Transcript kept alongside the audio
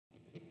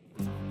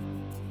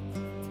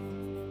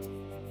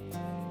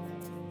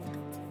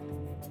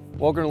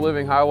Welcome to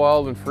Living High,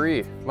 Wild and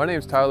Free. My name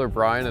is Tyler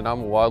Bryan and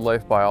I'm a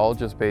wildlife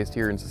biologist based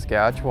here in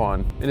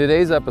Saskatchewan. In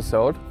today's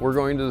episode, we're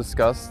going to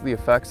discuss the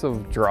effects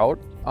of drought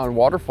on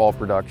waterfowl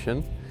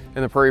production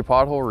in the prairie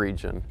pothole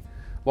region.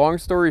 Long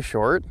story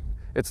short,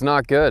 it's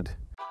not good.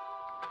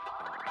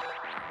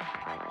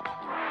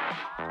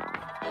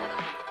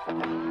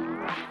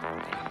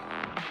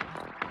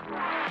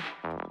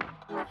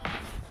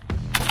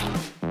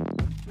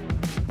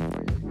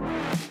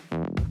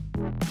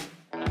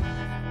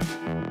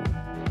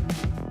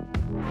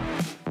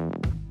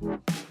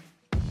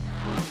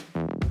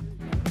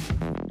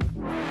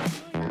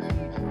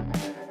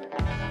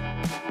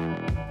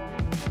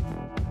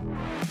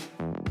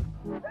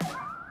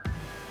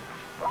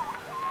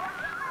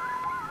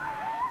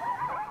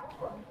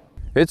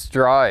 It's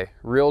dry,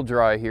 real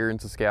dry here in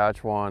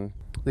Saskatchewan.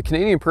 The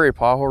Canadian prairie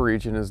pothole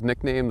region is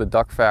nicknamed the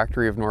duck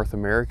factory of North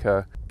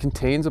America. It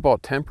contains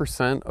about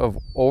 10% of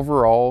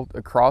overall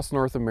across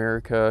North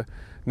America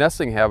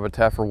nesting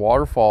habitat for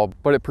waterfowl,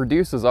 but it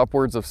produces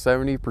upwards of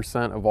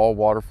 70% of all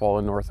waterfowl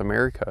in North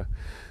America.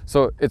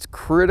 So it's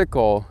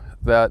critical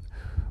that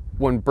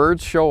when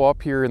birds show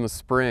up here in the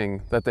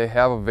spring, that they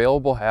have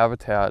available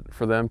habitat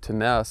for them to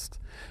nest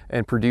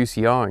and produce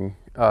young,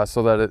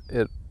 so that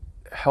it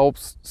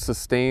helps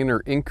sustain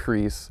or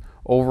increase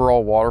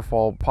overall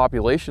waterfowl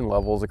population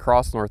levels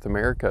across North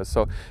America.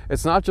 So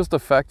it's not just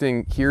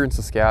affecting here in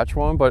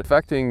Saskatchewan, but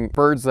affecting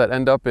birds that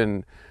end up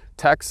in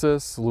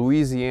Texas,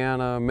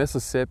 Louisiana,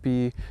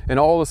 Mississippi, and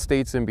all the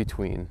states in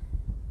between.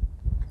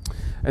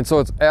 And so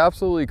it's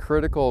absolutely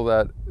critical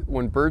that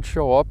when birds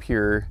show up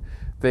here,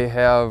 they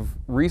have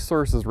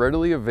resources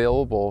readily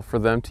available for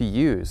them to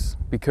use,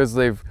 because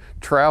they've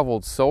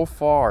traveled so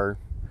far,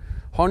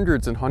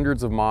 hundreds and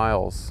hundreds of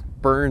miles,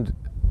 burned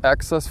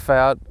excess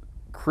fat,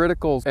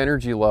 critical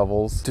energy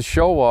levels to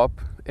show up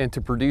and to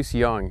produce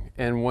young.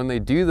 And when they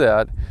do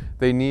that,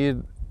 they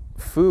need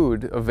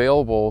food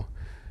available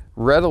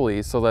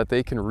readily so that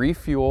they can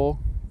refuel,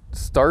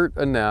 start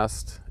a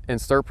nest, and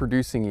start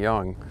producing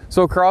young.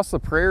 So across the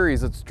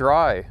prairies, it's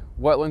dry.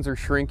 Wetlands are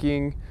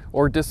shrinking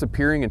or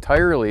disappearing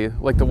entirely,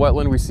 like the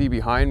wetland we see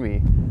behind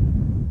me.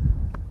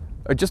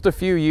 Just a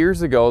few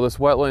years ago, this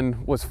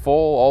wetland was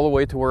full all the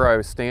way to where I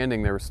was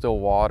standing. There was still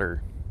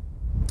water.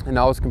 And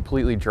now it's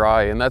completely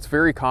dry, and that's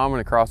very common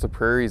across the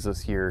prairies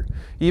this year.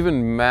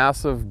 Even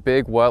massive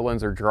big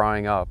wetlands are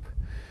drying up.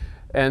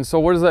 And so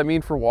what does that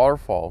mean for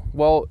waterfowl?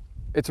 Well,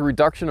 it's a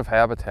reduction of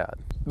habitat.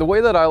 The way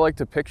that I like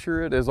to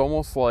picture it is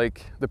almost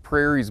like the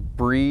prairies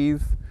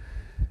breathe,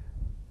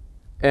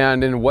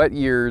 and in wet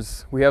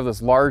years we have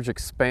this large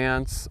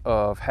expanse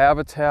of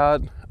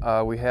habitat.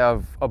 We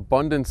have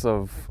abundance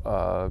of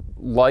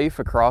life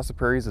across the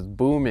prairies. It's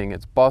booming,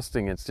 it's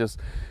busting,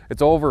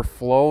 it's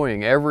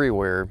overflowing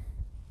everywhere.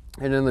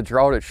 And in the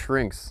drought, it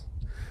shrinks,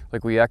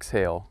 like we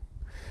exhale.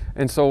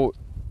 And so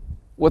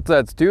what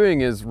that's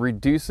doing is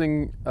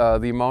reducing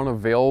the amount of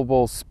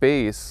available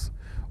space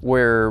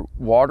where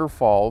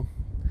waterfowl,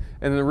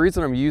 and the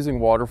reason I'm using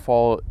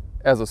waterfowl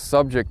as a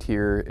subject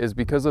here is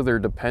because of their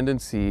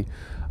dependency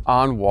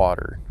on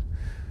water.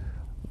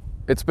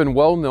 It's been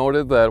well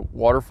noted that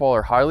waterfowl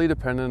are highly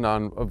dependent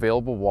on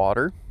available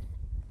water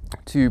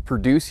to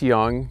produce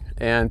young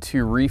and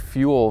to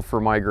refuel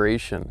for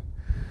migration.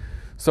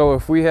 So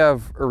if we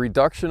have a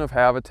reduction of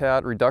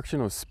habitat,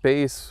 reduction of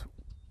space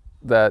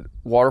that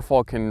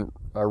waterfowl can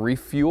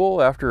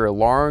refuel after a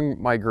long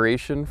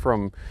migration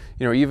from,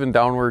 even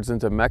downwards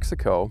into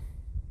Mexico,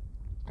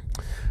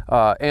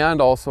 and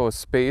also a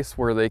space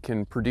where they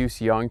can produce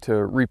young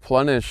to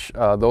replenish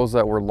those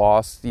that were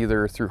lost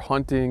either through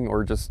hunting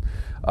or just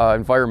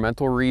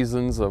environmental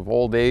reasons of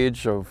old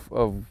age, of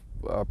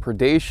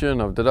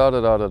predation,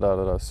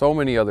 of so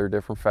many other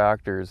different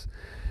factors.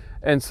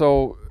 And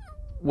so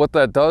what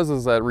that does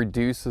is that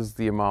reduces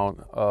the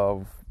amount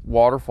of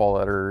waterfowl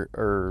that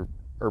are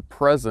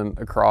present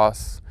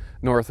across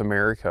North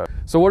America.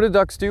 So what do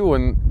ducks do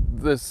when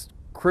this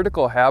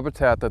critical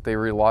habitat that they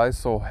rely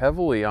so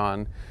heavily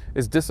on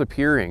is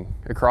disappearing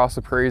across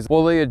the prairies?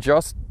 Well, they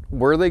adjust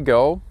where they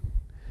go,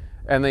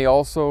 and they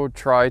also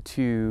try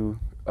to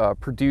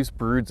produce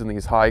broods in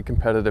these high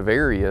competitive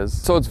areas.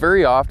 So it's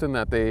very often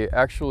that they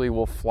actually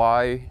will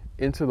fly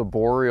into the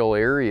boreal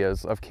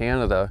areas of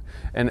Canada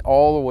and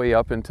all the way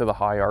up into the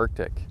high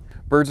Arctic.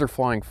 Birds are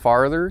flying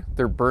farther,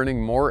 they're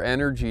burning more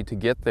energy to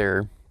get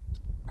there,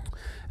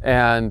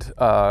 and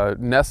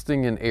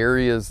nesting in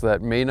areas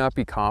that may not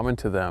be common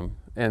to them.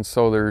 And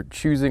so they're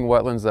choosing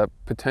wetlands that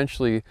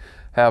potentially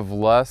have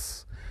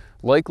less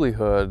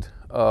likelihood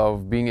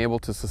of being able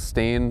to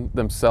sustain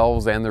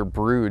themselves and their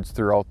broods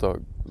throughout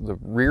the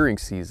rearing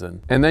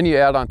season. And then you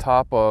add on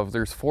top of,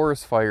 there's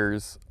forest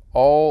fires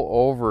all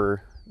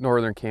over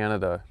northern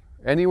Canada.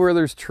 Anywhere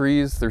there's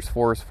trees, there's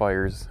forest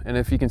fires. And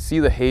if you can see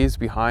the haze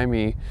behind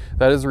me,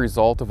 that is a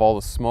result of all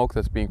the smoke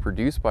that's being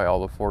produced by all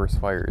the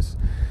forest fires.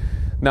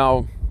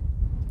 Now,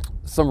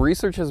 some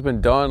research has been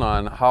done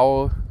on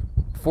how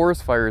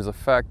forest fires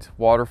affect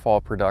waterfowl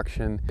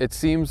production. It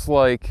seems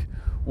like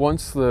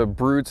once the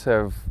broods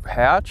have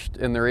hatched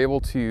and they're able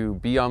to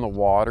be on the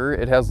water,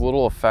 it has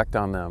little effect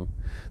on them.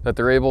 That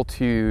they're able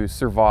to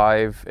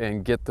survive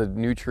and get the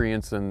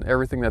nutrients and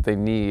everything that they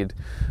need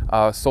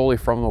solely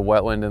from the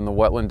wetland, and the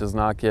wetland does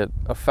not get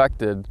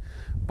affected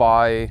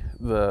by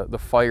the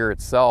fire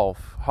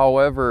itself.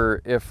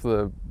 However, if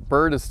the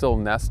bird is still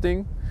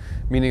nesting,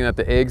 meaning that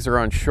the eggs are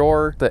on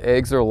shore, the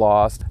eggs are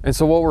lost. And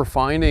so what we're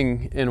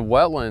finding in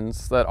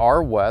wetlands that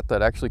are wet,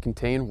 that actually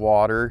contain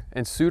water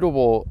and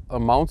suitable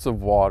amounts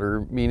of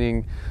water,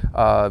 meaning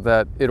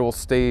that it will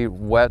stay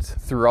wet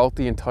throughout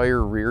the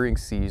entire rearing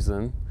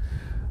season,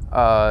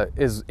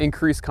 is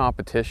increased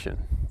competition.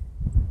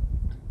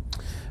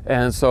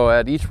 And so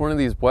at each one of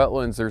these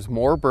wetlands, there's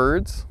more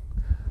birds,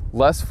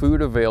 less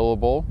food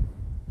available,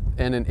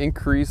 and an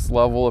increased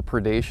level of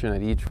predation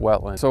at each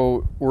wetland.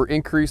 So we're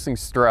increasing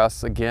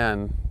stress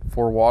again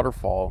for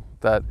waterfowl,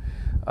 that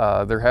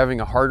they're having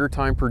a harder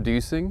time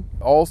producing,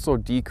 also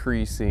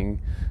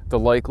decreasing the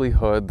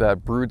likelihood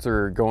that broods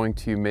are going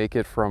to make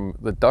it from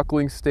the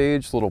duckling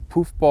stage, little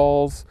poof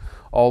balls,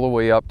 all the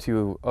way up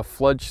to a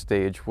fledge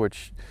stage,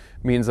 which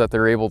means that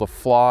they're able to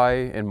fly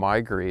and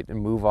migrate and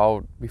move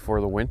out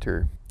before the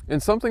winter.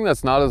 And something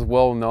that's not as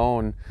well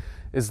known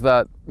is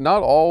that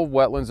not all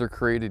wetlands are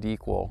created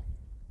equal.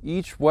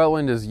 Each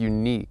wetland is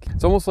unique.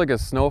 It's almost like a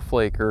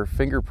snowflake or a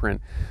fingerprint.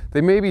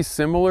 They may be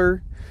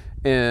similar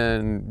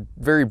in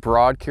very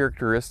broad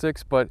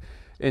characteristics, but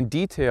in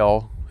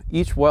detail,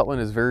 each wetland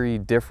is very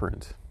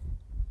different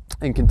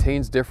and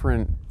contains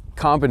different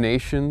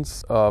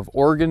combinations of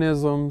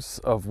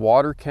organisms, of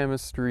water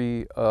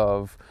chemistry,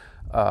 of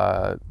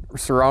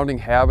surrounding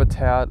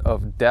habitat,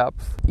 of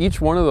depth.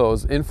 Each one of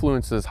those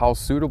influences how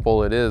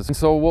suitable it is. And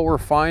so what we're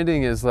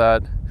finding is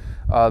that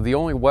the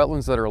only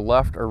wetlands that are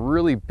left are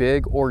really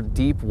big or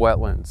deep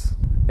wetlands.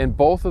 And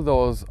both of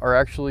those are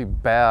actually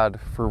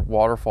bad for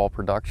waterfowl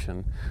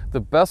production. The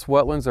best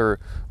wetlands are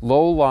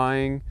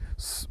low-lying,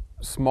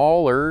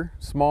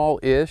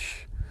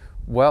 small-ish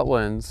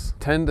wetlands,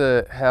 tend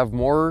to have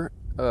more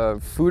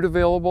food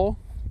available,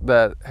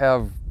 that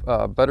have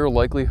better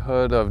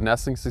likelihood of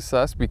nesting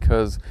success,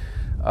 because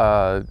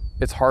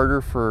it's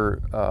harder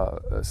for,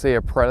 say,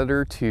 a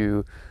predator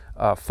to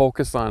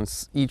focus on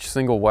each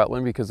single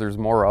wetland because there's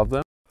more of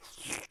them.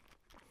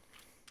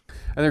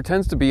 And there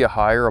tends to be a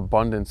higher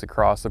abundance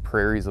across the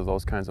prairies of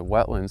those kinds of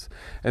wetlands.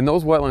 And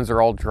those wetlands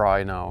are all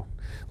dry now,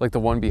 like the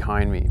one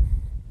behind me.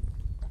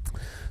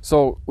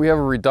 So we have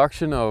a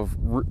reduction of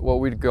what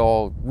we'd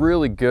call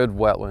really good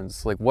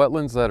wetlands, like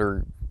wetlands that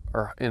are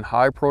in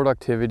high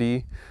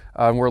productivity.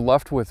 We're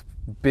left with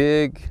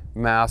big,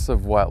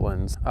 massive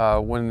wetlands.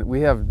 When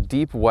we have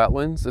deep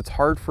wetlands, it's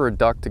hard for a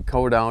duck to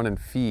go down and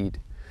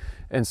feed.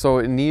 And so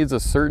it needs a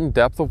certain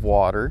depth of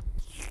water,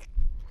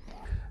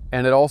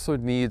 and it also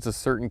needs a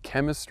certain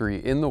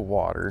chemistry in the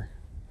water.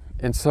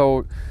 And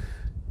so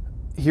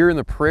here in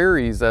the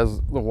prairies,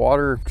 as the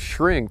water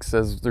shrinks,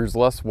 as there's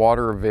less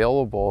water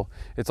available,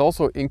 it's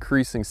also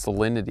increasing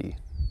salinity.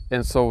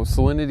 And so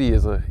salinity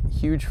is a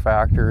huge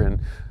factor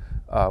in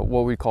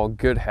what we call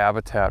good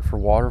habitat for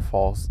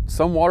waterfalls.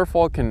 Some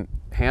waterfowl can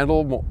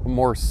handle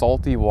more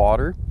salty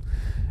water,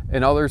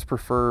 and others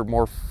prefer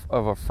more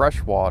of a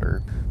fresh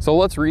water. So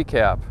let's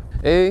recap.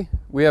 A,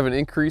 we have an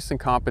increase in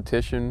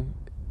competition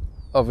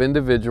of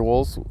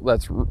individuals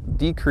that's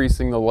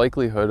decreasing the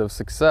likelihood of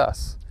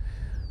success.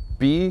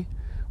 B,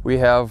 we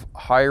have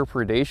higher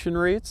predation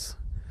rates.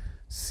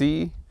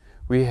 C,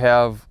 we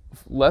have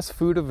less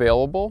food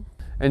available.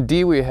 And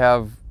D, we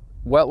have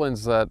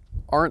wetlands that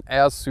aren't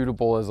as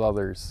suitable as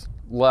others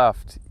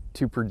left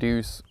to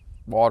produce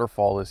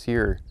waterfowl this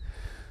year.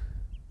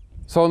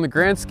 So in the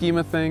grand scheme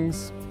of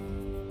things,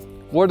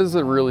 what does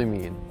it really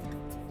mean?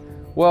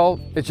 Well,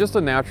 it's just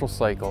a natural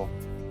cycle.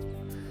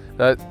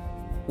 That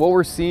what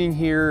we're seeing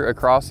here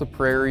across the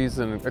prairies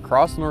and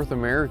across North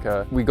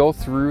America, we go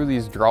through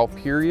these drought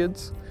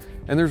periods,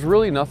 and there's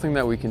really nothing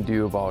that we can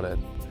do about it.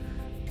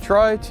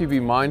 Try to be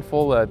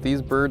mindful that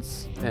these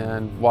birds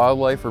and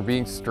wildlife are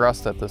being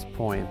stressed at this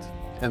point,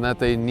 and that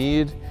they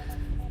need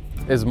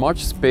as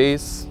much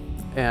space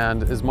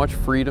and as much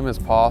freedom as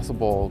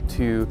possible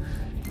to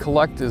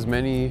collect as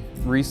many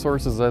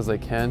resources as they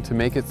can to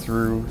make it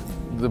through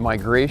the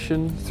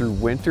migration, through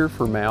winter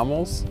for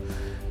mammals,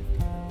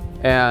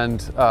 and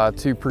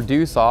to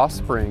produce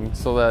offspring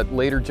so that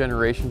later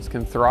generations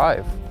can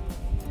thrive.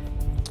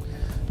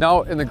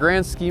 Now, in the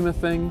grand scheme of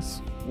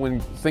things, when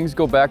things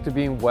go back to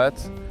being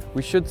wet,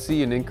 we should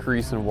see an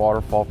increase in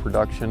waterfowl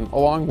production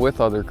along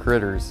with other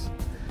critters.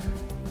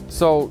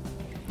 So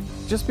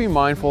just be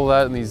mindful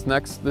of that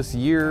in this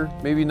year,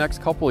 maybe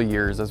next couple of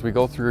years as we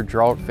go through a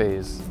drought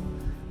phase.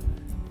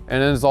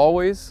 And as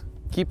always,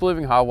 keep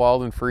living hot,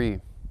 wild, and free.